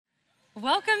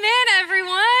Welcome in,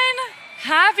 everyone.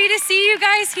 Happy to see you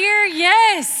guys here.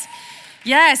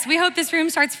 Yes, we hope this room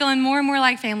starts feeling more and more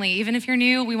like family. Even if you're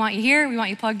new, we want you here, we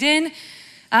want you plugged in,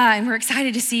 and we're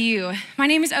excited to see you. My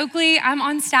name is Oakley. I'm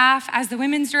on staff as the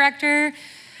women's director,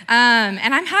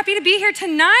 and I'm happy to be here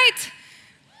tonight.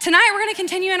 Tonight, we're gonna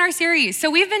continue in our series. So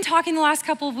we've been talking the last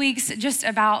couple of weeks just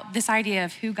about this idea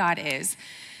of who God is.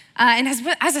 And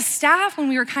as a staff, when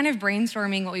we were kind of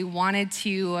brainstorming what we wanted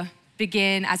to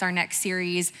begin as our next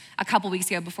series a couple weeks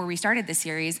ago before we started this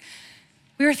series,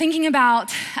 we were thinking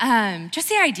about just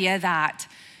the idea that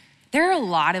there are a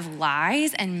lot of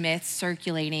lies and myths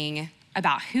circulating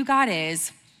about who God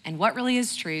is and what really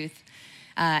is truth,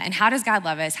 and how does God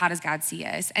love us, how does God see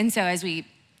us. And so as we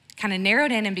kind of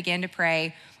narrowed in and began to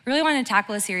pray, we really wanted to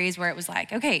tackle a series where it was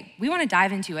like, okay, we want to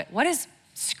dive into it. What does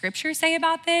Scripture say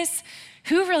about this?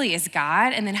 Who really is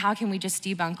God? And then how can we just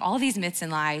debunk all these myths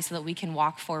and lies so that we can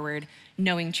walk forward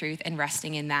knowing truth and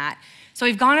resting in that? So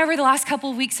we've gone over the last couple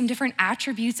of weeks some different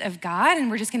attributes of God, and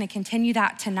we're just gonna continue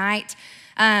that tonight.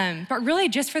 But really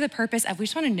just for the purpose of we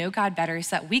just wanna know God better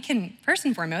so that we can, first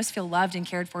and foremost, feel loved and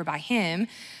cared for by Him,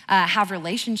 have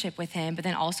relationship with Him, but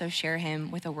then also share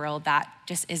Him with a world that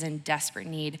just is in desperate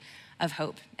need of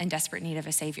hope and desperate need of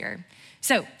a Savior.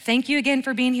 So thank you again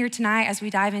for being here tonight as we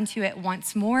dive into it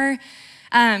once more.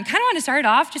 Kind of want to start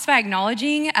off just by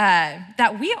acknowledging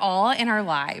that we all in our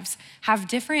lives have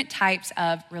different types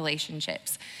of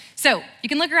relationships. So you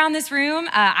can look around this room.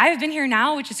 I've been here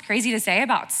now, which is crazy to say,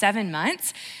 about 7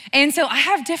 months. And so I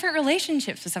have different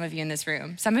relationships with some of you in this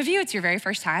room. Some of you, it's your very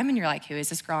first time and you're like, who is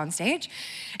this girl on stage?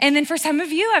 And then for some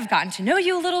of you, I've gotten to know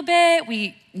you a little bit.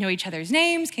 We know each other's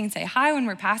names, can say hi when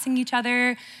we're passing each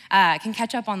other, can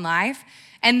catch up on life.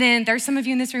 And then there's some of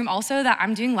you in this room also that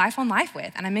I'm doing life on life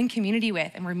with and I'm in community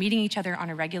with, and we're meeting each other on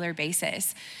a regular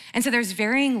basis. And so there's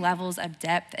varying levels of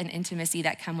depth and intimacy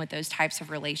that come with those types of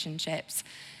relationships.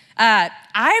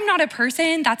 I'm not a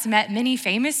person that's met many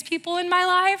famous people in my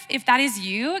life. If that is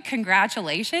you,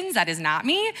 congratulations, that is not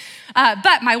me.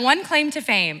 But my one claim to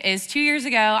fame is 2 years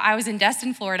ago, I was in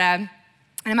Destin, Florida,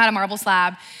 and I'm at a marble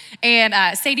slab, and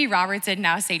Sadie Robertson,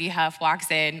 now Sadie Huff,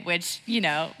 walks in, which, you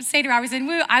know, Sadie Robertson,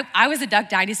 woo, I was a Duck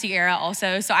Dynasty era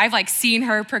also, so I've like seen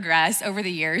her progress over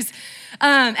the years.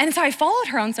 And so I followed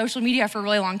her on social media for a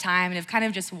really long time and have kind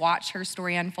of just watched her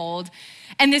story unfold.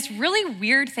 And this really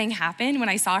weird thing happened when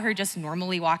I saw her just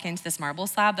normally walk into this marble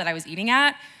slab that I was eating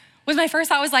at, was my first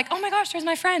thought was like, oh my gosh, there's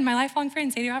my friend, my lifelong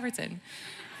friend, Sadie Robertson.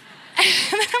 And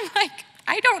then I'm like,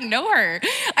 I don't know her.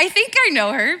 I think I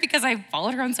know her because I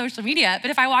followed her on social media. But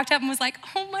if I walked up and was like,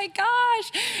 oh my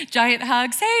gosh, giant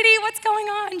hug, Sadie, what's going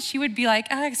on? She would be like,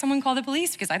 someone call the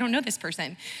police because I don't know this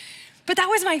person. But that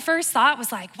was my first thought,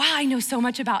 was like, wow, I know so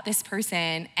much about this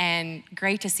person and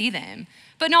great to see them.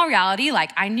 But in all reality,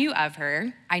 like I knew of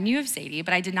her, I knew of Sadie,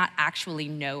 but I did not actually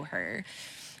know her.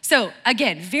 So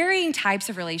again, varying types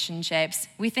of relationships.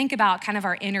 We think about kind of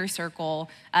our inner circle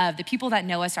of the people that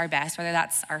know us our best, whether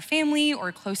that's our family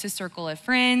or closest circle of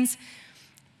friends.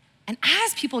 And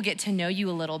as people get to know you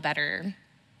a little better,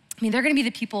 I mean, they're gonna be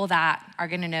the people that are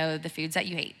gonna know the foods that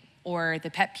you hate or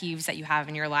the pet peeves that you have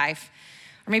in your life,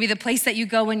 or maybe the place that you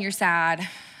go when you're sad.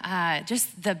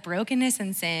 Just the brokenness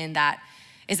and sin that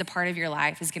is a part of your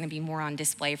life is gonna be more on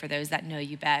display for those that know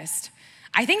you best.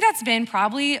 I think that's been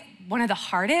probably one of the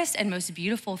hardest and most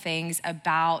beautiful things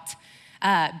about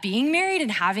being married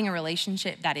and having a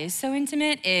relationship that is so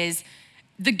intimate is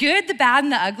the good, the bad,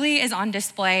 and the ugly is on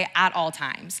display at all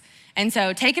times. And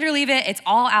so take it or leave it, it's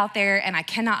all out there and I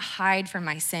cannot hide from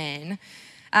my sin.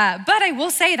 But I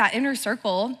will say that inner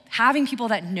circle, having people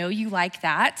that know you like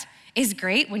that is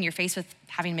great when you're faced with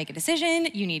having to make a decision,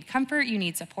 you need comfort, you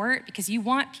need support, because you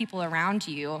want people around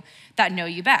you that know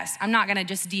you best. I'm not gonna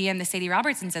just DM the Sadie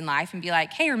Robertsons in life and be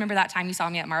like, hey, remember that time you saw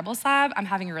me at Marble Slab? I'm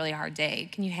having a really hard day.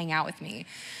 Can you hang out with me?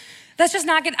 That's just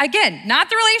not good. Again, not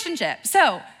the relationship.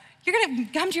 So you're gonna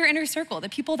come to your inner circle, the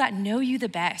people that know you the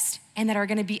best and that are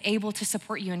gonna be able to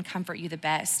support you and comfort you the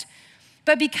best.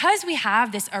 But because we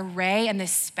have this array and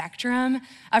this spectrum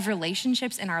of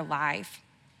relationships in our life,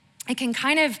 it can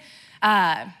kind of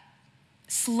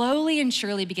slowly and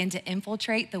surely begin to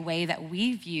infiltrate the way that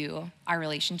we view our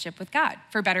relationship with God,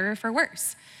 for better or for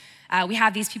worse. We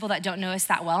have these people that don't know us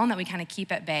that well and that we kind of keep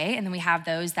at bay, and then we have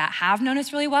those that have known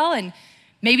us really well and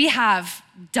maybe have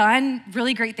done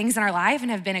really great things in our life and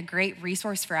have been a great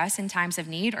resource for us in times of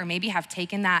need, or maybe have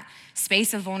taken that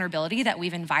space of vulnerability that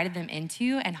we've invited them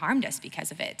into and harmed us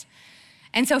because of it.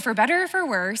 And so for better or for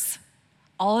worse,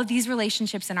 All of these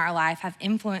relationships in our life have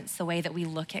influenced the way that we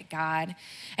look at God.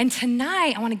 And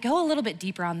tonight, I want to go a little bit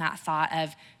deeper on that thought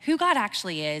of who God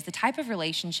actually is, the type of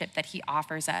relationship that he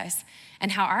offers us,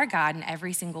 and how our God in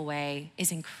every single way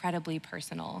is incredibly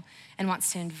personal and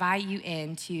wants to invite you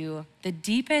into the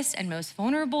deepest and most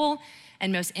vulnerable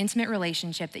and most intimate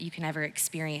relationship that you can ever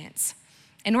experience.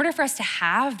 In order for us to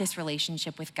have this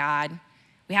relationship with God,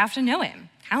 we have to know him.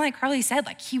 Kind of like Carly said,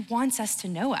 like he wants us to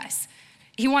know us.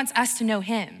 He wants us to know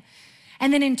him.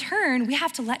 And then in turn, we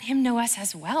have to let him know us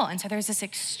as well. And so there's this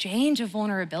exchange of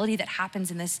vulnerability that happens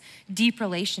in this deep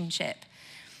relationship.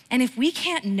 And if we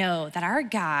can't know that our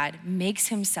God makes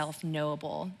himself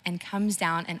knowable and comes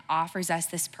down and offers us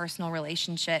this personal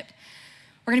relationship,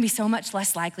 we're gonna be so much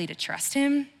less likely to trust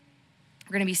him.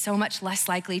 We're gonna be so much less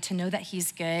likely to know that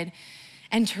he's good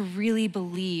and to really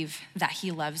believe that he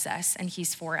loves us and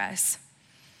he's for us.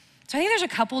 So I think there's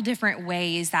a couple different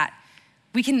ways that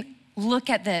we can look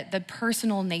at the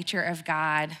personal nature of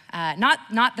God,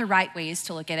 not the right ways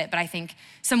to look at it, but I think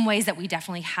some ways that we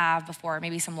definitely have before,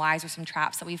 maybe some lies or some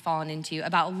traps that we've fallen into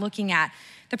about looking at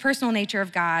the personal nature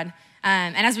of God.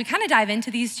 And as we kind of dive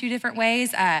into these two different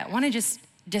ways, I wanna just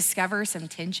discover some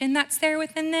tension that's there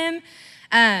within them,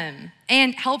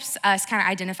 and helps us kind of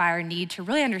identify our need to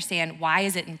really understand why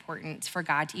is it important for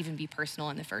God to even be personal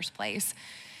in the first place.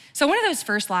 So one of those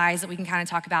first lies that we can kind of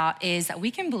talk about is that we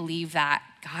can believe that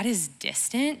God is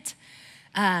distant.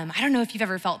 I don't know if you've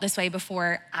ever felt this way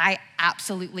before. I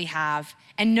absolutely have.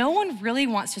 And no one really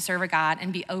wants to serve a God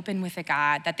and be open with a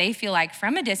God that they feel like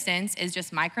from a distance is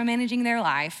just micromanaging their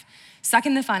life,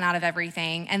 sucking the fun out of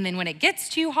everything. And then when it gets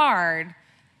too hard,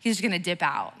 he's just gonna dip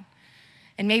out.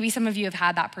 And maybe some of you have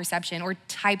had that perception or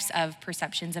types of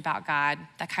perceptions about God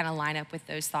that kind of line up with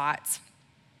those thoughts.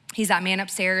 He's that man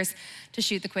upstairs to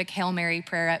shoot the quick Hail Mary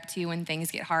prayer up to when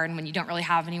things get hard and when you don't really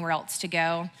have anywhere else to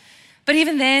go. But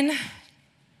even then,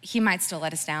 he might still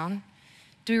let us down.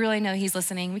 Do we really know he's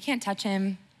listening? We can't touch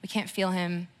him. We can't feel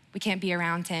him. We can't be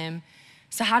around him.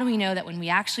 So how do we know that when we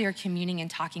actually are communing and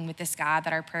talking with this God,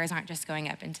 that our prayers aren't just going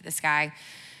up into the sky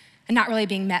and not really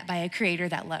being met by a creator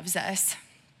that loves us?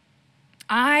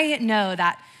 I know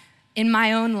that in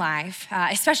my own life,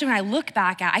 especially when I look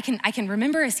back at, I can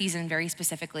remember a season very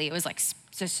specifically. It was like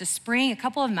just a spring, a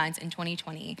couple of months in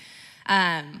 2020.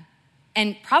 And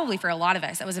probably for a lot of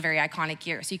us, that was a very iconic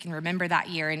year. So you can remember that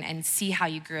year and see how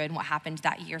you grew and what happened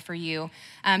that year for you.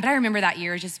 But I remember that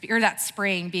year, or that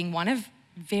spring being one of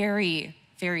very,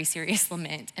 very serious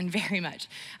lament and very much.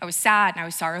 I was sad and I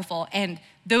was sorrowful. And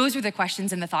those were the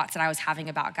questions and the thoughts that I was having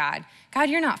about God. God,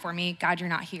 you're not for me. God, you're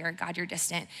not here. God, you're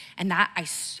distant. And that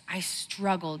I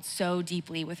struggled so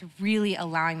deeply with really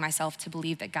allowing myself to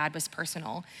believe that God was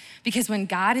personal. Because when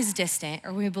God is distant,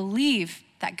 or we believe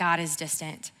that God is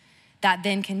distant, that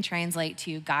then can translate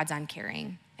to God's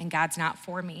uncaring and God's not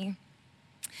for me.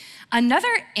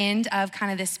 Another end of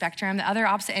kind of this spectrum, the other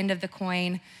opposite end of the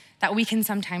coin that we can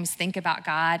sometimes think about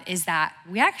God is that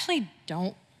we actually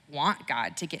don't want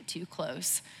God to get too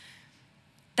close.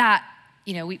 That,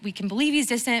 we can believe he's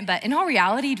distant, but in all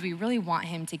reality, do we really want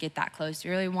him to get that close? Do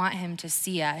we really want him to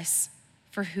see us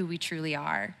for who we truly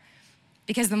are?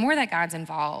 Because the more that God's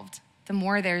involved, the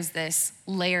more there's this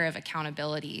layer of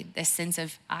accountability, this sense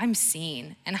of I'm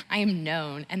seen and I am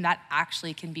known, and that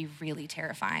actually can be really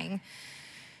terrifying.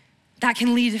 That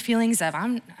can lead to feelings of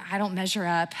I don't measure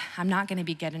up, I'm not gonna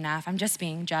be good enough, I'm just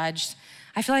being judged.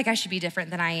 I feel like I should be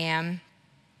different than I am.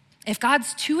 If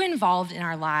God's too involved in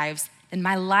our lives, then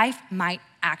my life might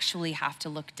actually have to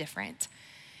look different.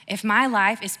 If my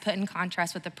life is put in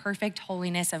contrast with the perfect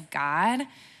holiness of God,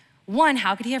 one,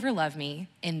 how could he ever love me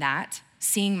in that,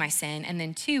 seeing my sin? And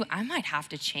then two, I might have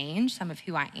to change some of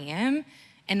who I am,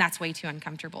 and that's way too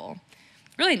uncomfortable.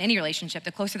 Really, in any relationship,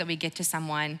 the closer that we get to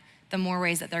someone, the more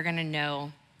ways that they're gonna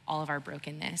know all of our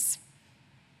brokenness.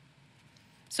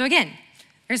 So again,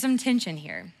 there's some tension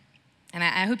here. And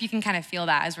I hope you can kind of feel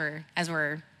that as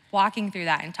we're walking through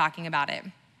that and talking about it.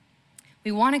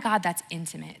 We want a God that's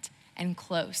intimate and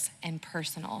close and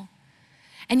personal.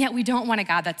 And yet we don't want a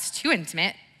God that's too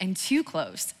intimate and too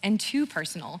close and too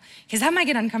personal, because that might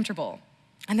get uncomfortable.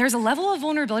 And there's a level of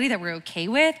vulnerability that we're okay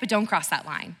with, but don't cross that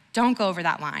line. Don't go over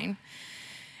that line.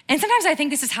 And sometimes I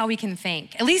think this is how we can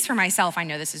think. At least for myself, I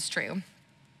know this is true.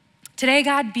 Today,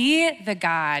 God, be the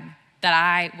God that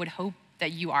I would hope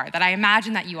that you are, that I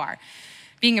imagine that you are.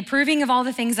 Being approving of all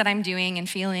the things that I'm doing and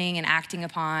feeling and acting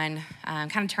upon,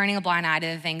 kind of turning a blind eye to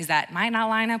the things that might not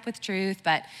line up with truth,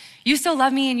 but you still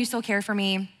love me and you still care for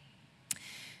me.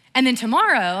 And then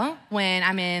tomorrow, when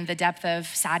I'm in the depth of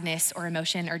sadness or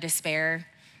emotion or despair,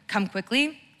 come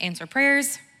quickly, answer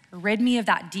prayers, rid me of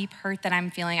that deep hurt that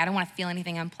I'm feeling. I don't want to feel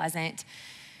anything unpleasant.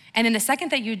 And then the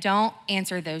second that you don't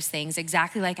answer those things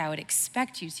exactly like I would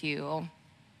expect you to,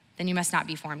 then you must not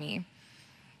be for me.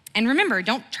 And remember,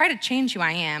 don't try to change who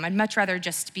I am. I'd much rather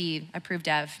just be approved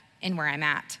of in where I'm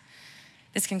at.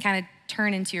 This can kind of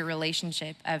turn into a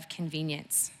relationship of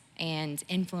convenience and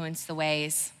influence the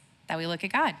ways that we look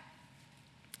at God.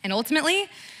 And ultimately,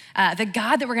 the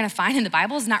God that we're gonna find in the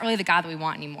Bible is not really the God that we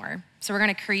want anymore. So we're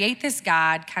gonna create this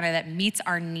God kind of that meets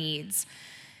our needs.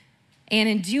 And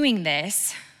in doing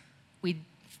this, we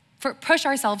push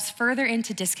ourselves further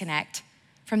into disconnect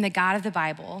from the God of the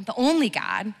Bible, the only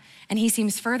God, and he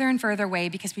seems further and further away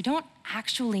because we don't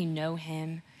actually know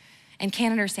him and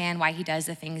can't understand why he does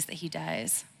the things that he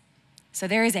does. So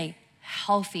there is a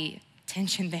healthy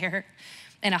tension there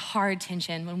and a hard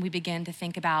tension when we begin to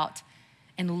think about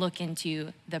and look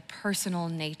into the personal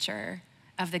nature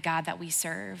of the God that we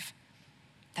serve.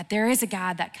 That there is a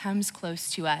God that comes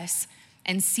close to us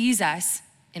and sees us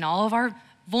in all of our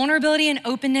vulnerability and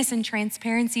openness and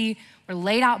transparency. We're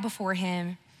laid out before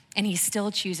him, and he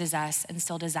still chooses us and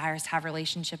still desires to have a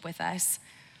relationship with us.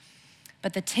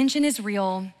 But the tension is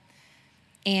real,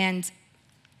 and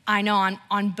I know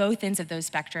on both ends of those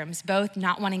spectrums, both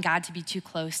not wanting God to be too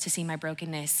close to see my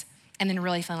brokenness, and then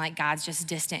really feeling like God's just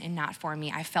distant and not for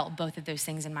me. I felt both of those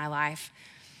things in my life.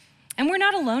 And we're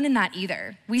not alone in that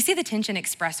either. We see the tension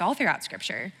expressed all throughout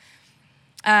Scripture.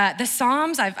 The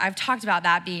Psalms, I've talked about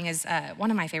that being as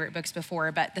one of my favorite books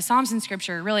before, but the Psalms in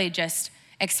Scripture really just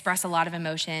express a lot of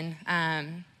emotion.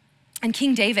 And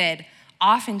King David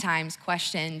oftentimes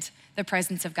questioned the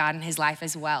presence of God in his life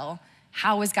as well.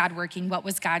 How was God working? What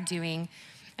was God doing?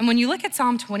 And when you look at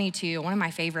Psalm 22, one of my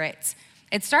favorites,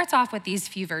 it starts off with these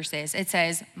few verses. It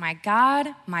says, my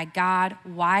God,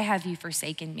 why have you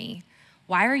forsaken me?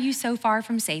 Why are you so far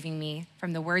from saving me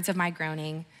from the words of my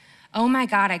groaning? Oh my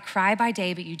God, I cry by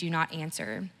day, but you do not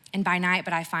answer, and by night,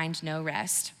 but I find no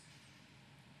rest.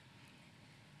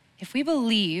 If we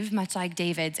believe, much like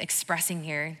David's expressing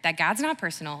here, that God's not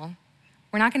personal,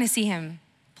 we're not gonna see him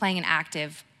playing an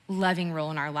active, loving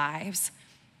role in our lives.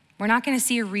 We're not gonna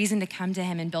see a reason to come to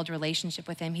him and build a relationship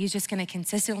with him. He's just gonna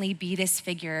consistently be this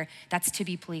figure that's to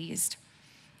be pleased.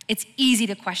 It's easy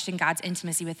to question God's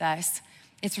intimacy with us.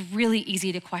 It's really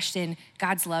easy to question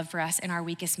God's love for us in our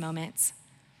weakest moments.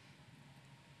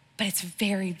 But it's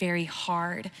very, very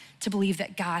hard to believe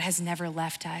that God has never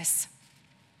left us.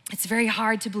 It's very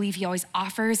hard to believe he always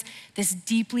offers this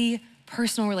deeply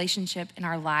personal relationship in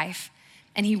our life,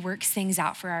 and he works things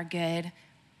out for our good.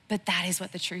 But that is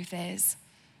what the truth is.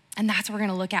 And that's what we're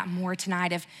gonna look at more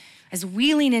tonight. As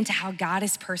we lean into how God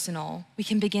is personal, we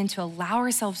can begin to allow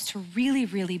ourselves to really,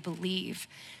 really believe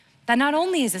that not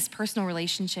only is this personal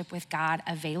relationship with God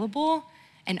available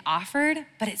and offered,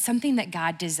 but it's something that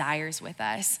God desires with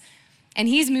us. And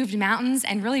he's moved mountains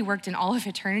and really worked in all of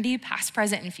eternity, past,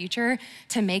 present, and future,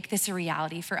 to make this a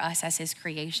reality for us as his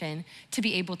creation, to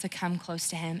be able to come close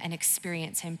to him and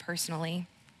experience him personally.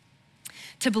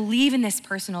 To believe in this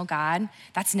personal God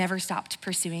that's never stopped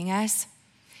pursuing us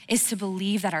is to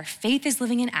believe that our faith is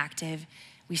living and active.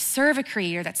 We serve a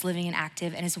creator that's living and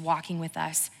active and is walking with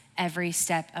us every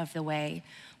step of the way,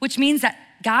 which means that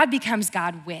God becomes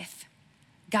God with.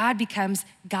 God becomes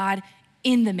God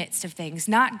in the midst of things,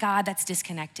 not God that's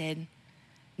disconnected,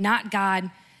 not God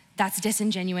that's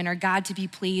disingenuine or God to be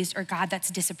pleased or God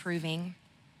that's disapproving.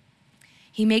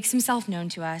 He makes himself known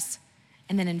to us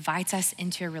and then invites us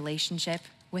into a relationship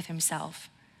with himself.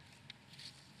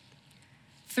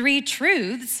 3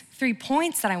 truths, 3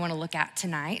 points that I wanna look at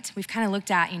tonight. We've kind of looked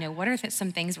at, what are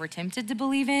some things we're tempted to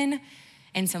believe in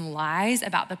and some lies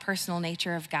about the personal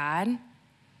nature of God.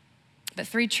 But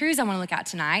 3 truths I wanna look at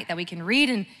tonight that we can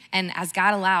read and as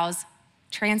God allows,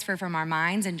 transfer from our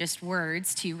minds and just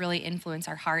words to really influence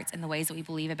our hearts and the ways that we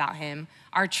believe about him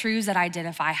are truths that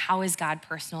identify how is God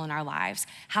personal in our lives?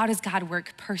 How does God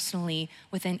work personally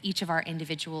within each of our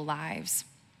individual lives?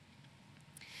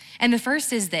 And the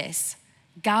first is this: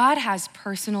 God has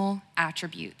personal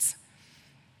attributes.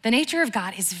 The nature of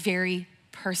God is very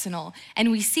personal,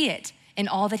 and we see it in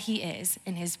all that he is,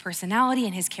 in his personality,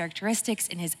 in his characteristics,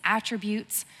 in his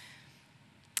attributes.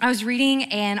 I was reading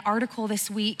an article this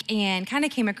week and kind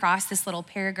of came across this little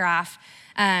paragraph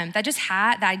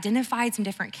that identified some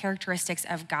different characteristics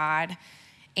of God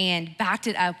and backed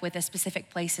it up with the specific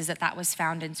places that was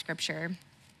found in Scripture.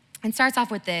 And starts off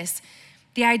with this: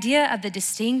 the idea of the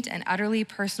distinct and utterly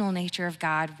personal nature of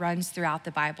God runs throughout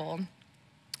the Bible.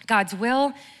 God's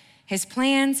will, his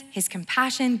plans, his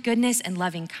compassion, goodness, and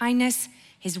loving kindness,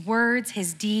 his words,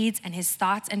 his deeds, and his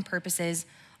thoughts and purposes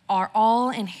are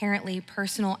all inherently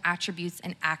personal attributes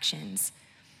and actions.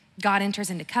 God enters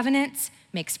into covenants,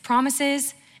 makes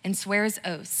promises, and swears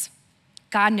oaths.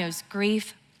 God knows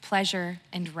grief, pleasure,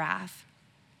 and wrath.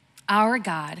 Our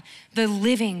God, the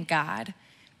living God,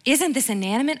 isn't this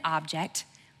inanimate object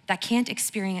that can't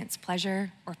experience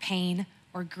pleasure or pain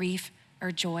or grief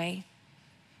or joy.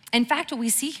 In fact, what we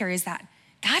see here is that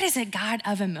God is a God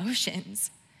of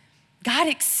emotions. God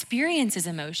experiences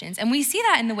emotions, and we see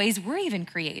that in the ways we're even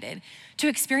created to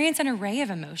experience an array of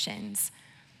emotions.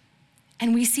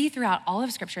 And we see throughout all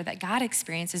of Scripture that God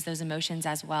experiences those emotions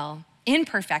as well. In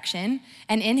perfection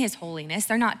and in his holiness,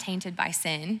 they're not tainted by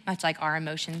sin, much like our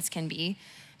emotions can be,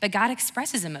 but God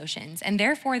expresses emotions and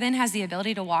therefore then has the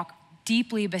ability to walk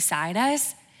deeply beside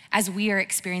us as we are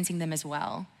experiencing them as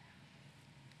well.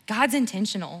 God's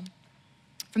intentional.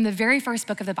 From the very first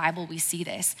book of the Bible, we see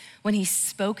this. When he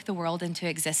spoke the world into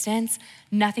existence,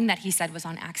 nothing that he said was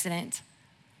on accident.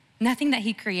 Nothing that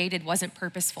he created wasn't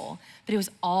purposeful, but it was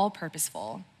all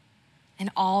purposeful and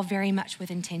all very much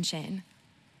with intention.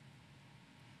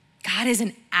 God is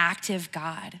an active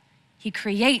God. He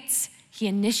creates, he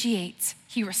initiates,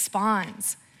 he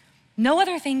responds. No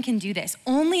other thing can do this.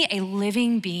 Only a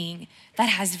living being that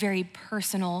has very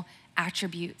personal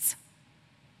attributes.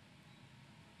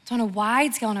 So on a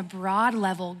wide scale, on a broad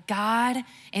level, God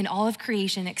in all of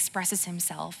creation expresses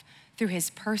himself through his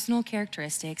personal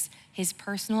characteristics, his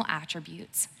personal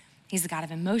attributes. He's the God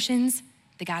of emotions,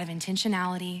 the God of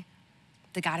intentionality,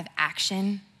 the God of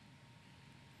action.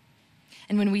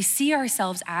 And when we see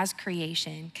ourselves as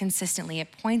creation consistently,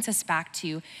 it points us back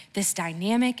to this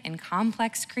dynamic and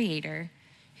complex creator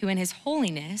who in his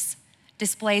holiness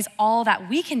displays all that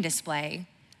we can display,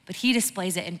 but he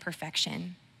displays it in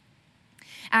perfection.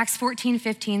 Acts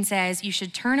 14:15 says, "You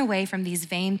should turn away from these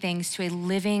vain things to a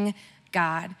living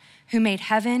God who made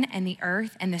heaven and the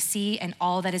earth and the sea and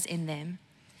all that is in them."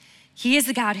 He is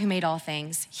the God who made all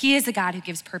things. He is the God who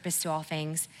gives purpose to all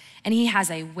things. And he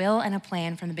has a will and a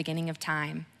plan from the beginning of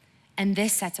time. And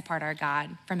this sets apart our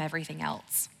God from everything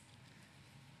else.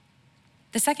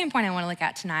 The second point I want to look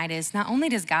at tonight is not only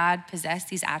does God possess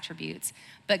these attributes,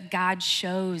 but God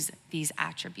shows these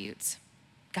attributes.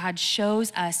 God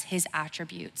shows us his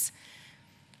attributes.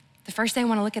 The first way I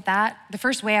want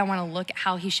to look at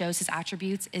how he shows his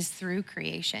attributes is through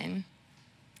creation.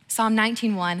 Psalm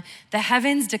 19:1, "The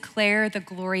heavens declare the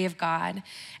glory of God,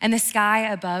 and the sky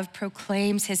above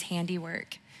proclaims his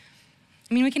handiwork."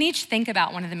 I mean, we can each think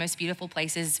about one of the most beautiful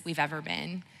places we've ever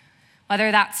been.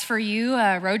 Whether that's for you,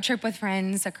 a road trip with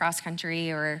friends across country,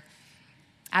 or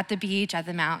at the beach, at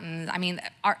the mountains. I mean,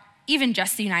 even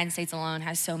just the United States alone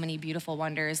has so many beautiful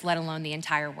wonders, let alone the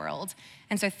entire world.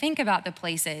 And so think about the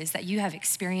places that you have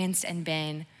experienced and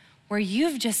been where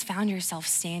you've just found yourself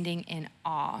standing in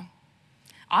awe.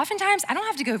 Oftentimes, I don't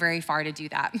have to go very far to do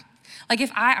that. Like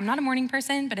I'm not a morning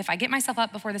person, but if I get myself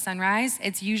up before the sunrise,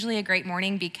 it's usually a great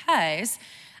morning because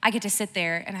I get to sit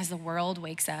there and as the world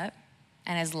wakes up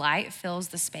and as light fills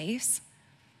the space,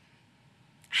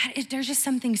 there's just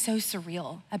something so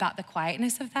surreal about the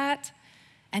quietness of that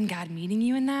and God meeting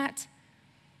you in that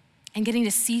and getting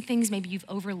to see things maybe you've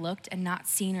overlooked and not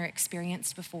seen or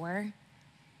experienced before.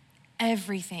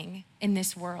 Everything in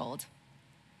this world,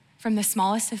 from the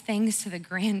smallest of things to the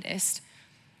grandest,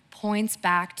 points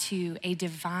back to a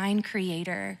divine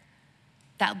creator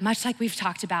that, much like we've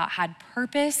talked about, had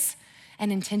purpose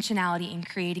and intentionality in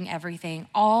creating everything,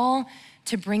 all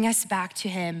to bring us back to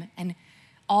him and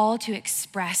all to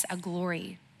express a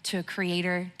glory to a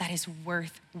creator that is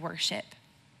worth worship.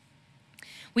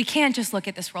 We can't just look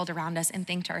at this world around us and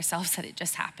think to ourselves that it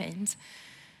just happened.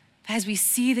 But as we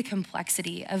see the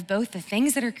complexity of both the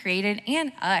things that are created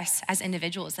and us as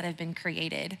individuals that have been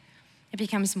created, it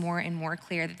becomes more and more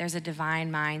clear that there's a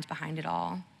divine mind behind it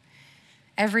all.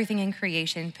 Everything in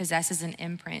creation possesses an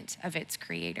imprint of its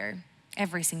creator,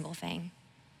 every single thing.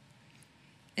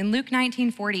 In Luke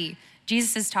 19:40,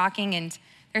 Jesus is talking and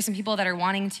there's some people that are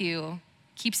wanting to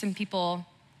keep some people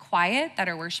quiet that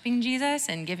are worshiping Jesus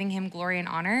and giving him glory and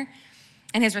honor.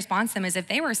 And his response to them is, if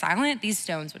they were silent, these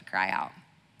stones would cry out.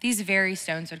 These very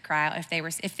stones would cry out if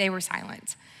they were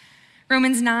silent.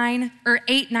 Romans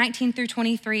 8:19 through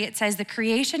 23, it says, "The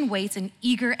creation waits in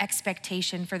eager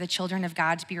expectation for the children of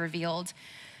God to be revealed.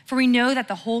 For we know that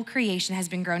the whole creation has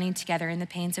been groaning together in the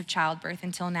pains of childbirth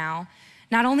until now.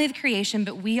 Not only the creation,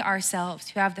 but we ourselves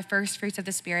who have the first fruits of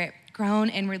the Spirit groan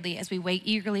inwardly as we wait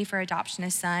eagerly for adoption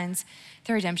as sons,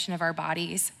 the redemption of our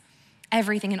bodies."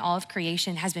 Everything in all of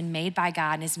creation has been made by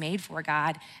God and is made for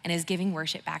God and is giving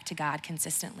worship back to God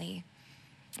consistently.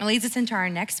 It leads us into our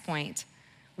next point.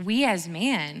 We as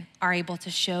man are able to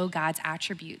show God's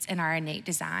attributes in our innate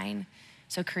design.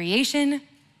 So creation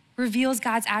reveals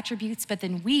God's attributes, but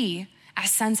then we,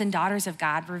 as sons and daughters of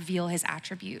God, reveal his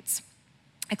attributes.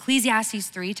 Ecclesiastes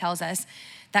 3 tells us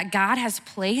that God has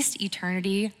placed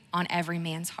eternity on every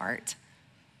man's heart.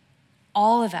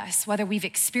 All of us, whether we've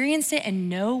experienced it and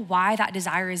know why that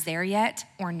desire is there yet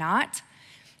or not,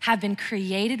 have been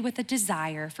created with a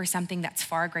desire for something that's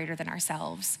far greater than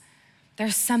ourselves.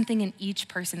 There's something in each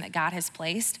person that God has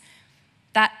placed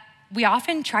that we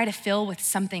often try to fill with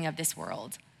something of this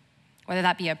world, whether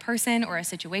that be a person or a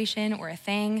situation or a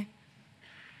thing.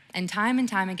 And time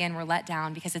again, we're let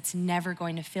down because it's never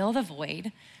going to fill the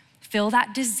void, fill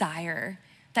that desire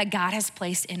that God has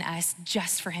placed in us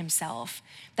just for himself,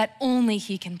 that only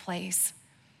he can place.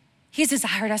 He's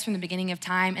desired us from the beginning of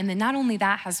time, and then not only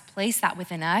that, has placed that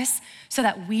within us so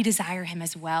that we desire him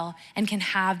as well and can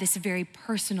have this very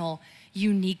personal,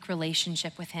 unique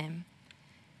relationship with him.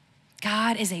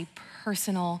 God is a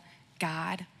personal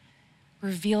God,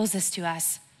 reveals this to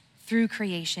us through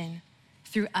creation,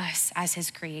 through us as his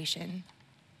creation.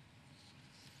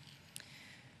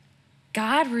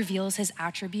 God reveals his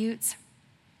attributes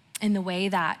in the way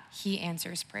that he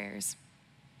answers prayers.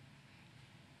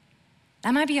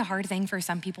 That might be a hard thing for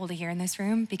some people to hear in this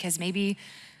room because maybe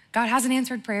God hasn't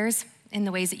answered prayers in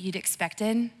the ways that you'd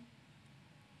expected.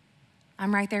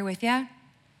 I'm right there with you,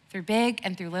 through big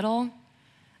and through little.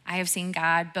 I have seen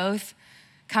God both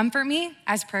comfort me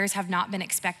as prayers have not been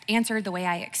answered the way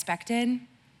I expected,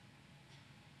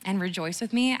 and rejoice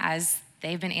with me as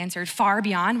they've been answered far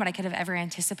beyond what I could have ever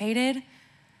anticipated.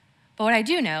 But what I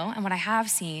do know and what I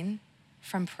have seen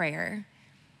from prayer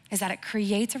is that it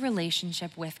creates a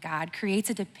relationship with God, creates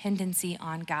a dependency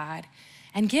on God,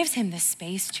 and gives him the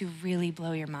space to really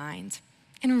blow your mind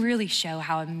and really show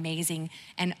how amazing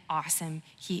and awesome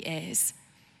he is.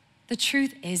 The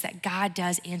truth is that God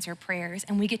does answer prayers,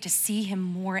 and we get to see him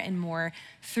more and more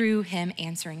through him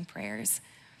answering prayers.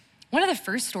 One of the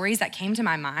first stories that came to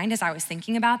my mind as I was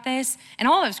thinking about this, and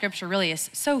all of scripture really is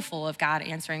so full of God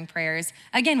answering prayers.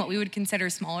 Again, what we would consider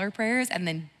smaller prayers and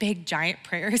then big giant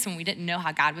prayers when we didn't know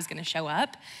how God was gonna show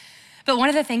up. But one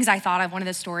of the things I thought of, one of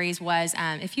the stories was,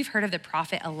 if you've heard of the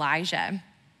prophet Elijah,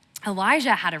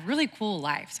 Elijah had a really cool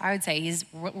life. So I would say he's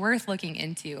worth looking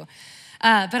into.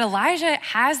 But Elijah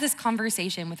has this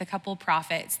conversation with a couple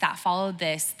prophets that followed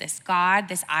this god,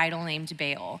 this idol named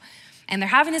Baal. And they're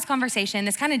having this conversation,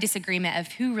 this kind of disagreement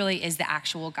of who really is the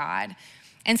actual God.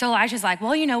 And so Elijah's like,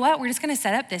 well, you know what? We're just gonna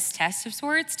set up this test of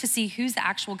sorts to see who's the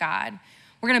actual God.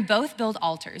 We're gonna both build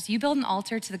altars. You build an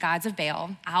altar to the gods of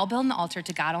Baal. I'll build an altar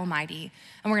to God Almighty.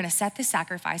 And we're gonna set the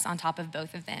sacrifice on top of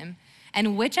both of them.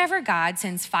 And whichever God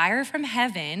sends fire from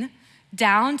heaven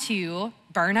down to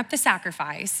burn up the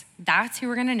sacrifice, that's who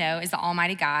we're gonna know is the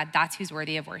Almighty God. That's who's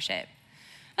worthy of worship.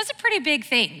 That's a pretty big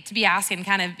thing to be asking,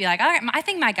 kind of be like, all right, I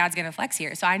think my God's gonna flex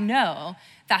here. So I know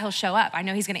that he'll show up. I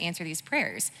know he's gonna answer these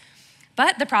prayers.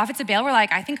 But the prophets of Baal were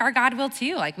like, I think our God will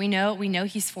too. Like we know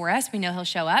he's for us. We know he'll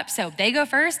show up. So they go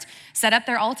first, set up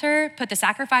their altar, put the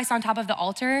sacrifice on top of the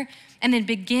altar, and then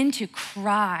begin to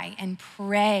cry and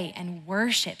pray and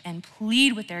worship and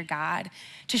plead with their God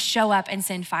to show up and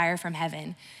send fire from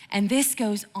heaven. And this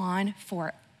goes on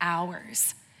for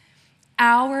hours.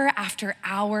 Hour after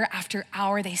hour after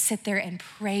hour, they sit there and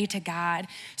pray to God.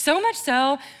 So much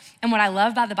so, and what I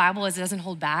love about the Bible is it doesn't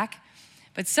hold back,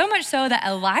 but so much so that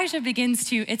Elijah begins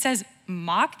to, it says,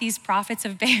 mock these prophets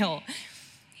of Baal.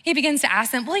 He begins to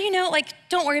ask them, well,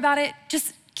 don't worry about it.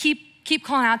 Just keep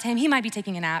calling out to him. He might be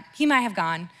taking a nap. He might have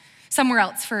gone somewhere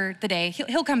else for the day.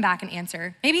 He'll come back and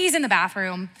answer. Maybe he's in the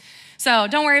bathroom. So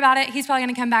don't worry about it. He's probably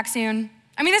gonna come back soon.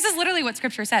 I mean, this is literally what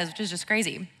scripture says, which is just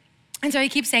crazy. And so he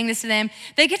keeps saying this to them.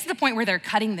 They get to the point where they're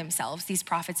cutting themselves, these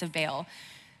prophets of Baal.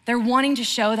 They're wanting to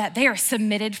show that they are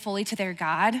submitted fully to their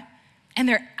God, and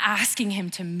they're asking him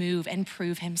to move and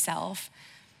prove himself.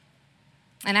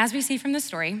 And as we see from the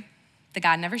story, the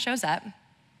God never shows up.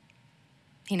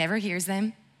 He never hears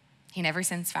them. He never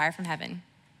sends fire from heaven.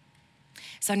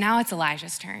 So now it's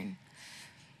Elijah's turn.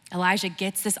 Elijah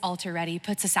gets this altar ready,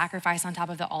 puts a sacrifice on top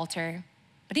of the altar,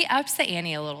 but he ups the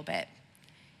ante a little bit.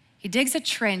 He digs a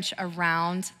trench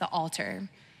around the altar,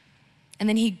 and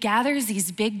then he gathers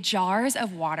these big jars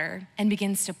of water and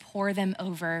begins to pour them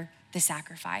over the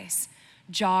sacrifice,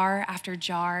 jar after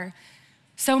jar,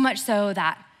 so much so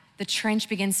that the trench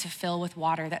begins to fill with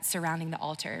water that's surrounding the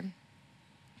altar.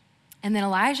 And then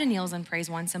Elijah kneels and prays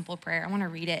one simple prayer. I wanna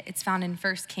read it. It's found in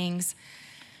 1 Kings.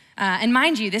 And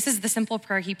mind you, this is the simple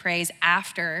prayer he prays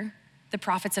after the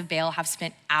prophets of Baal have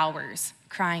spent hours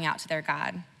crying out to their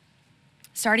God.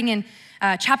 Starting in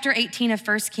chapter 18 of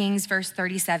 1 Kings, verse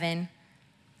 37,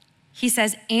 he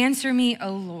says, answer me,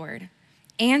 O Lord.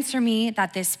 Answer me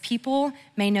that this people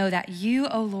may know that you,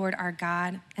 O Lord, are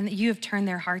God, and that you have turned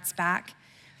their hearts back.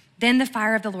 Then the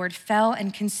fire of the Lord fell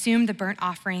and consumed the burnt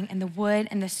offering and the wood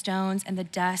and the stones and the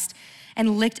dust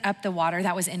and licked up the water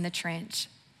that was in the trench.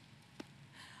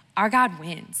 Our God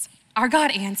wins. Our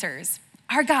God answers.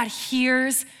 Our God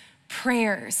hears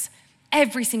prayers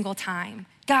every single time.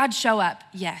 God, show up.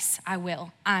 Yes, I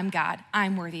will. I'm God.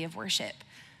 I'm worthy of worship.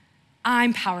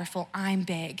 I'm powerful. I'm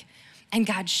big. And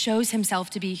God shows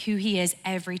himself to be who he is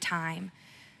every time.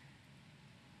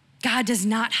 God does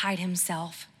not hide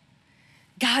himself.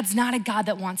 God's not a God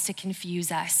that wants to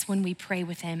confuse us when we pray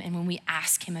with him and when we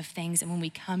ask him of things and when we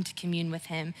come to commune with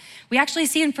him. We actually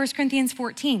see in 1 Corinthians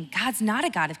 14, God's not a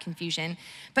God of confusion,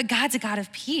 but God's a God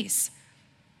of peace.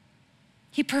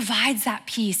 He provides that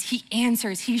peace. He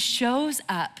answers. He shows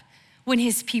up when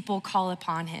his people call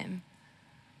upon him.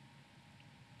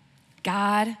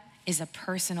 God is a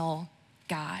personal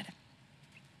God.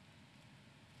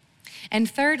 And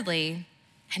thirdly,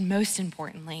 and most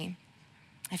importantly,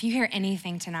 if you hear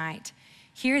anything tonight,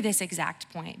 hear this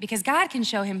exact point, because God can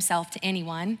show himself to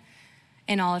anyone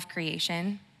in all of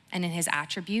creation and in his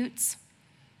attributes,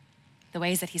 the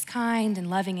ways that he's kind and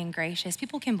loving and gracious.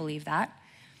 People can believe that.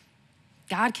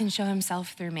 God can show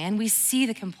himself through man. We see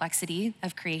the complexity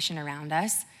of creation around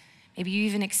us. Maybe you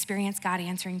even experienced God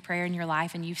answering prayer in your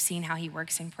life and you've seen how he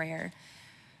works in prayer.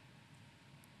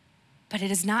 But it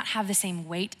does not have the same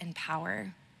weight and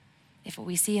power if what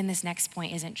we see in this next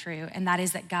point isn't true, and that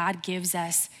is that God gives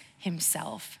us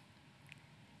himself.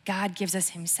 God gives us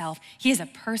himself. He is a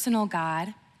personal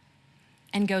God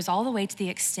and goes all the way to the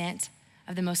extent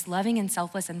of the most loving and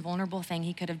selfless and vulnerable thing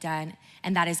he could have done,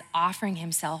 and that is offering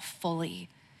himself fully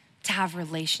to have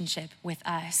relationship with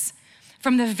us.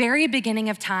 From the very beginning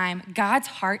of time, God's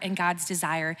heart and God's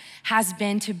desire has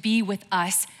been to be with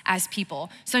us as people.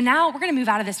 So now we're gonna move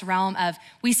out of this realm of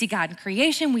we see God in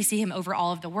creation, we see him over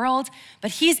all of the world,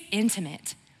 but he's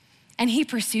intimate and he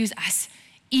pursues us,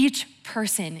 each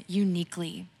person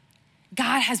uniquely.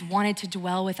 God has wanted to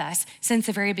dwell with us since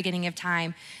the very beginning of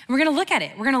time. And we're gonna look at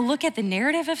it. We're gonna look at the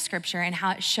narrative of Scripture and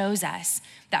how it shows us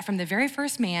that from the very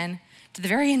first man to the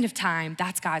very end of time,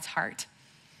 that's God's heart.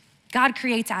 God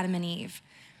creates Adam and Eve.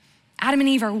 Adam and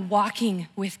Eve are walking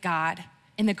with God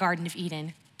in the Garden of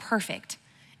Eden, perfect,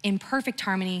 in perfect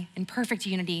harmony, in perfect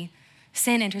unity.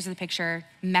 Sin enters the picture,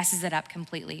 messes it up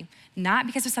completely. Not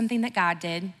because of something that God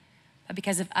did, but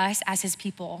because of us as his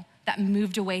people that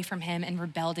moved away from him and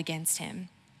rebelled against him.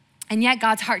 And yet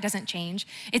God's heart doesn't change.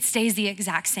 It stays the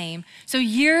exact same. So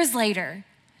years later,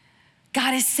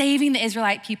 God is saving the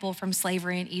Israelite people from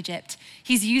slavery in Egypt.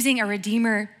 He's using a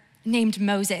redeemer named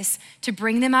Moses to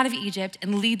bring them out of Egypt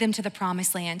and lead them to the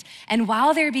promised land. And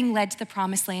while they're being led to the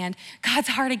promised land, God's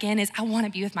heart again is, I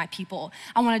wanna be with my people.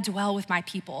 I wanna dwell with my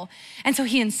people. And so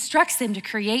he instructs them to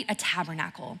create a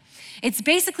tabernacle. It's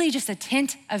basically just a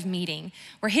tent of meeting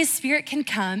where his spirit can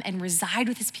come and reside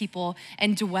with his people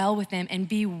and dwell with them and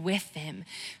be with them.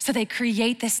 So they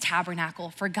create this tabernacle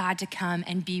for God to come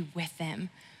and be with them.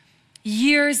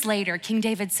 Years later, King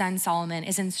David's son Solomon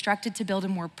is instructed to build a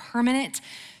more permanent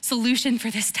solution for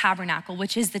this tabernacle,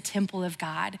 which is the temple of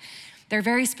God. There are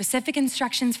very specific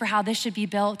instructions for how this should be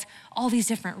built, all these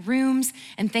different rooms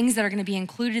and things that are gonna be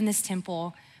included in this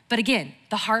temple. But again,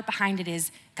 the heart behind it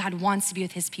is God wants to be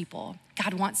with his people.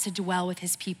 God wants to dwell with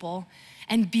his people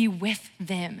and be with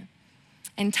them.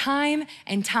 And time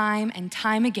and time and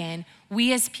time again,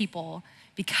 we as people,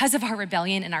 because of our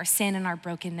rebellion and our sin and our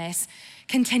brokenness,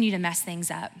 continue to mess things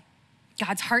up.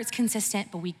 God's heart's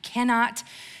consistent, but we cannot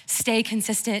stay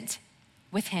consistent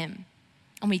with him.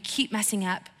 And we keep messing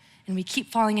up and we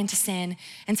keep falling into sin.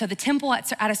 And so the temple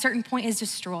at a certain point is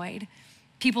destroyed.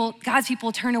 God's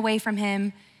people turn away from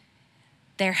him.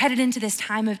 They're headed into this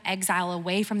time of exile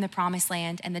away from the promised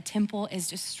land, and the temple is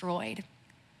destroyed.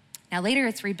 Now later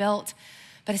it's rebuilt,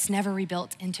 but it's never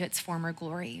rebuilt into its former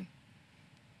glory.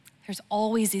 There's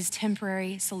always these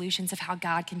temporary solutions of how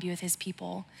God can be with his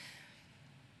people.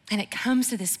 And it comes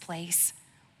to this place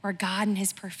where God in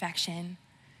his perfection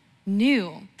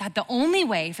knew that the only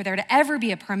way for there to ever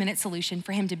be a permanent solution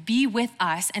for him to be with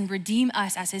us and redeem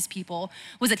us as his people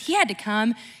was that he had to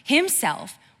come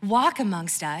himself, walk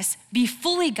amongst us, be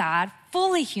fully God,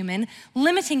 fully human,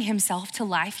 limiting himself to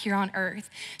life here on earth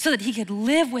so that he could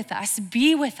live with us,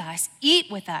 be with us, eat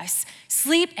with us,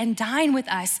 sleep and dine with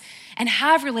us, and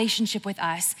have relationship with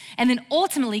us, and then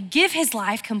ultimately give his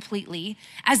life completely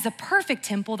as the perfect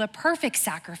temple, the perfect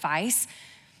sacrifice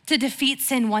to defeat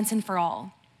sin once and for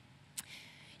all.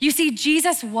 You see,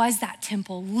 Jesus was that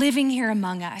temple living here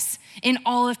among us in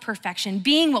all of perfection,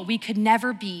 being what we could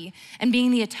never be and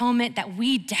being the atonement that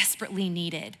we desperately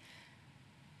needed.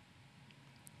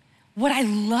 What I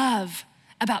love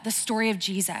about the story of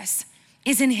Jesus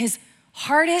is in his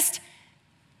hardest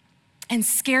and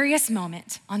scariest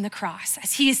moment on the cross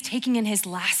as he is taking in his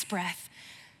last breath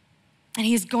and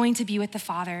he is going to be with the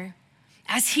Father,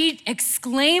 as he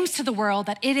exclaims to the world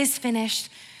that it is finished,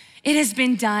 it has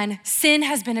been done, sin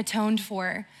has been atoned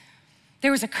for.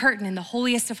 There was a curtain in the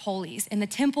holiest of holies. In the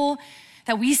temple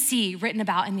that we see written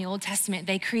about in the Old Testament,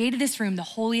 they created this room, the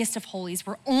holiest of holies,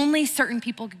 where only certain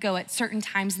people could go at certain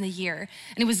times in the year.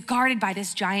 And it was guarded by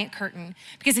this giant curtain.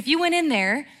 Because if you went in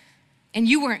there and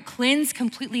you weren't cleansed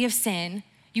completely of sin,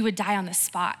 you would die on the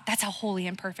spot. That's how holy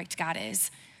and perfect God is.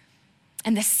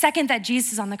 And the second that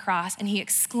Jesus is on the cross and he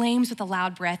exclaims with a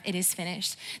loud breath, it is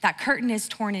finished, that curtain is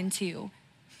torn in two,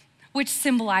 which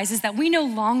symbolizes that we no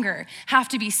longer have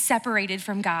to be separated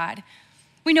from God.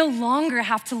 We no longer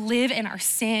have to live in our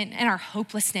sin and our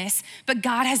hopelessness, but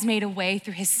God has made a way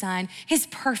through his Son, his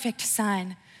perfect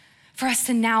Son, for us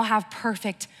to now have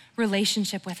perfect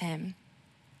relationship with him.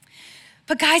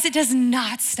 But guys, it does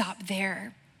not stop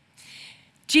there.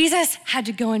 Jesus had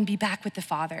to go and be back with the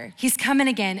Father. He's coming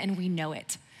again, and we know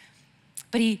it.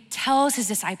 But he tells his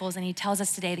disciples, and he tells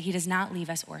us today that he does not leave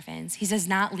us orphans. He does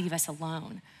not leave us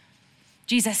alone.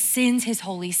 Jesus sends his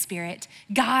Holy Spirit,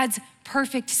 God's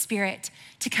perfect Spirit,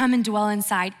 to come and dwell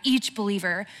inside each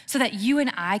believer so that you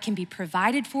and I can be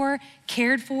provided for,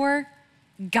 cared for,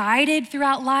 guided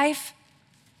throughout life,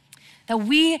 that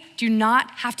we do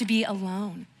not have to be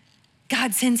alone.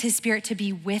 God sends his Spirit to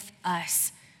be with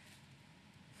us.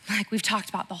 Like we've talked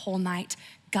about the whole night,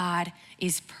 God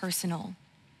is personal.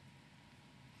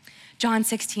 John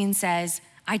 16 says,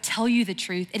 I tell you the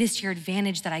truth, it is to your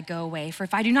advantage that I go away. For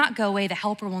if I do not go away, the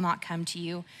helper will not come to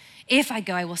you. If I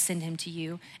go, I will send him to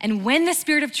you. And when the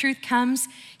Spirit of truth comes,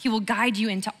 he will guide you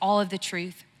into all of the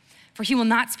truth. For he will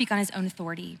not speak on his own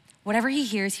authority. Whatever he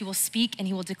hears, he will speak and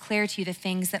he will declare to you the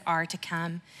things that are to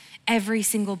come. Every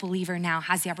single believer now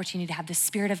has the opportunity to have the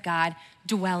Spirit of God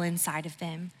dwell inside of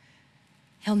them.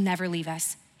 He'll never leave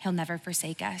us. He'll never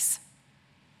forsake us.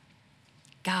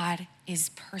 God is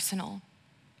personal.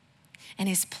 And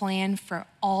his plan for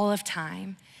all of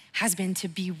time has been to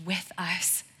be with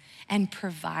us and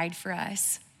provide for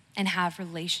us and have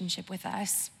relationship with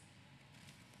us.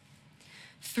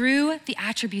 Through the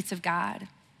attributes of God,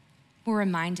 we're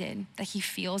reminded that he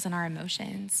feels in our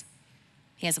emotions.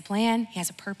 He has a plan, he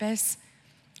has a purpose,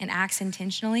 and acts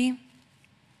intentionally.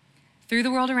 Through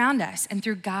the world around us and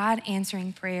through God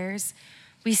answering prayers,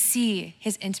 we see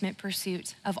his intimate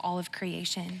pursuit of all of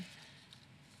creation.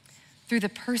 Through the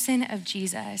person of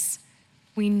Jesus,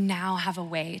 we now have a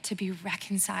way to be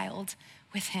reconciled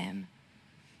with him.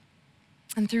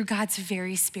 And through God's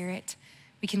very Spirit,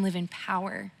 we can live in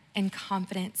power and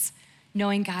confidence,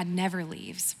 knowing God never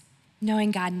leaves,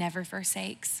 knowing God never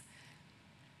forsakes.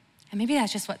 And maybe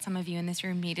that's just what some of you in this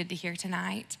room needed to hear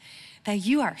tonight, that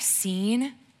you are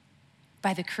seen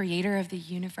by the creator of the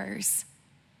universe,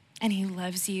 and he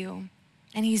loves you,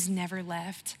 and he's never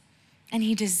left, and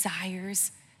he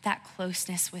desires that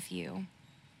closeness with you.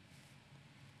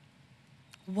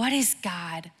 What is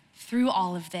God, through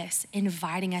all of this,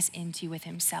 inviting us into with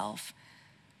himself?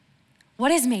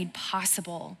 What is made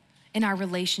possible in our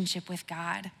relationship with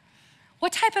God?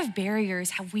 What type of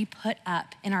barriers have we put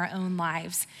up in our own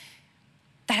lives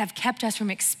that have kept us from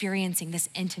experiencing this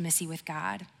intimacy with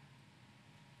God?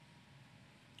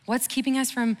 What's keeping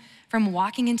us from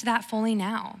walking into that fully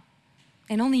now?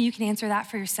 And only you can answer that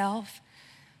for yourself.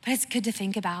 But it's good to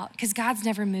think about because God's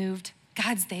never moved.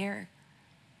 God's there.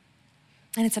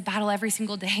 And it's a battle every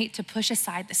single day to push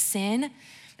aside the sin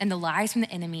and the lies from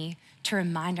the enemy to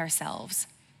remind ourselves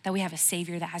that we have a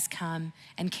Savior that has come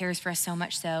and cares for us so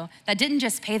much so that didn't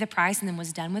just pay the price and then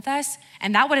was done with us,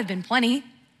 and that would have been plenty,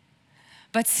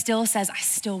 but still says, I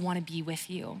still want to be with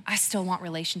you. I still want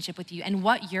relationship with you. And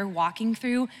what you're walking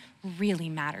through really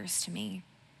matters to me.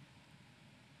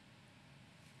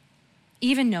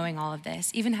 Even knowing all of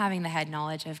this, even having the head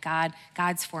knowledge of God,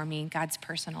 God's for me, God's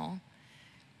personal,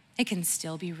 it can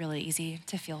still be really easy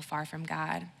to feel far from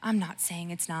God. I'm not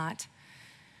saying it's not.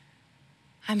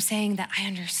 I'm saying that I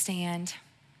understand.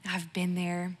 I've been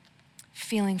there,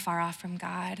 feeling far off from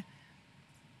God.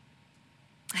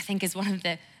 I think is one of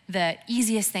the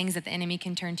easiest things that the enemy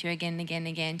can turn to again and again and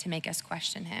again to make us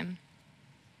question him.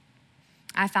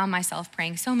 I found myself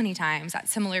praying so many times that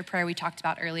similar prayer we talked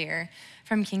about earlier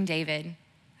from King David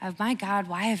of, my God,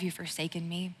 why have you forsaken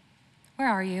me? Where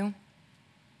are you?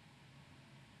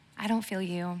 I don't feel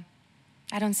you.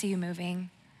 I don't see you moving.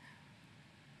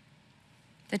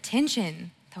 The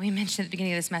tension that we mentioned at the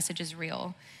beginning of this message is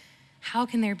real. How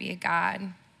can there be a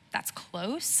God that's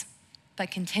close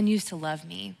but continues to love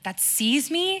me, that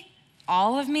sees me,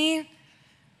 all of me,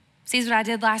 sees what I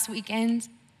did last weekend,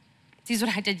 sees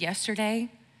what I did yesterday,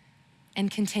 and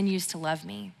continues to love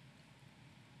me.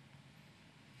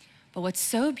 But what's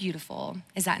so beautiful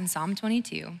is that in Psalm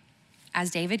 22,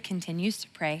 as David continues to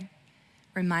pray,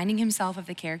 reminding himself of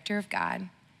the character of God,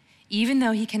 even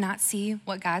though he cannot see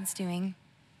what God's doing,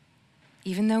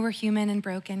 even though we're human and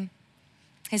broken,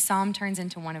 his psalm turns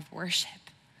into one of worship.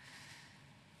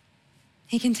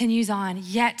 He continues on,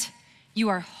 yet you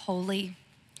are holy,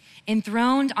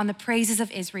 enthroned on the praises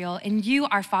of Israel. In you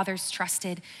our fathers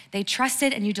trusted. They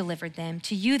trusted and you delivered them.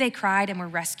 To you they cried and were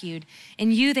rescued.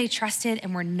 In you they trusted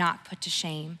and were not put to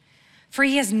shame. For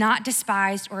he has not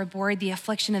despised or abhorred the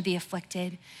affliction of the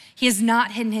afflicted. He has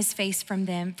not hidden his face from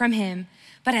him,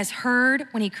 but has heard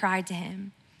when he cried to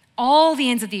him. All the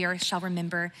ends of the earth shall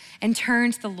remember and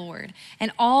turn to the Lord,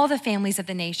 and all the families of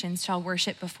the nations shall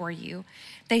worship before you.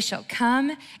 They shall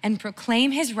come and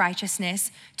proclaim his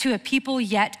righteousness to a people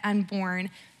yet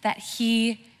unborn, that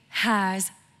he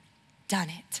has done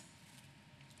it.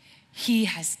 He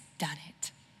has done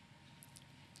it.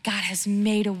 God has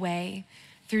made a way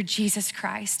through Jesus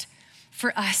Christ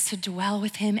for us to dwell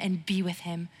with him and be with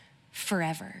him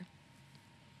forever.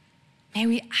 May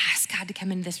we ask God to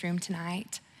come into this room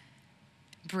tonight,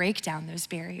 break down those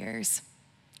barriers,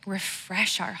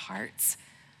 refresh our hearts,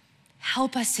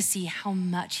 help us to see how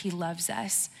much he loves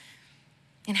us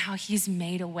and how he's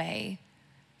made a way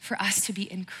for us to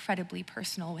be incredibly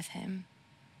personal with him.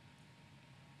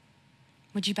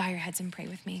 Would you bow your heads and pray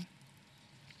with me?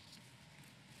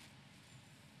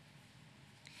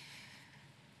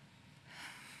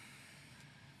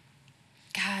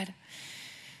 God,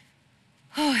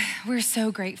 we're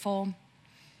so grateful.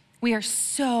 We are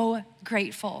so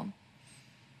grateful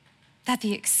that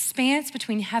the expanse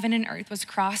between heaven and earth was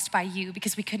crossed by you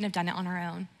because we couldn't have done it on our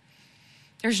own.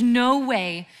 There's no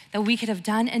way that we could have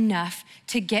done enough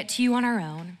to get to you on our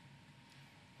own.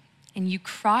 And you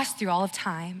crossed through all of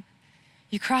time.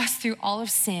 You crossed through all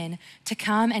of sin to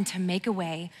come and to make a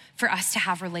way for us to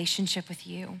have relationship with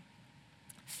you.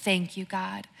 Thank you,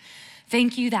 God.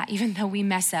 Thank you that even though we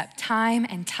mess up time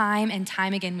and time and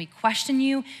time again, we question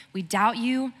you, we doubt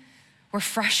you, we're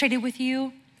frustrated with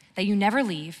you, that you never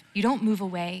leave, you don't move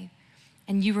away,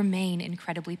 and you remain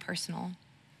incredibly personal.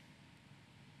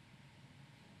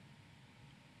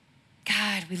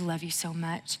 God, we love you so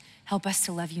much. Help us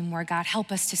to love you more, God.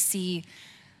 Help us to see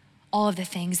all of the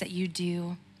things that you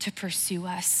do to pursue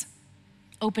us.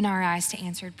 Open our eyes to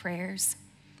answered prayers,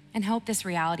 and help this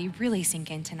reality really sink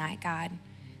in tonight, God,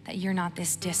 that you're not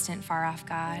this distant, far off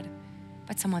God,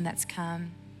 but someone that's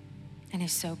come and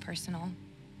is so personal.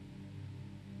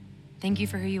 Thank you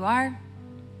for who you are.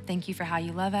 Thank you for how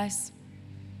you love us.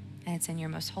 And it's in your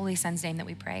most holy Son's name that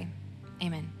we pray.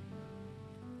 Amen.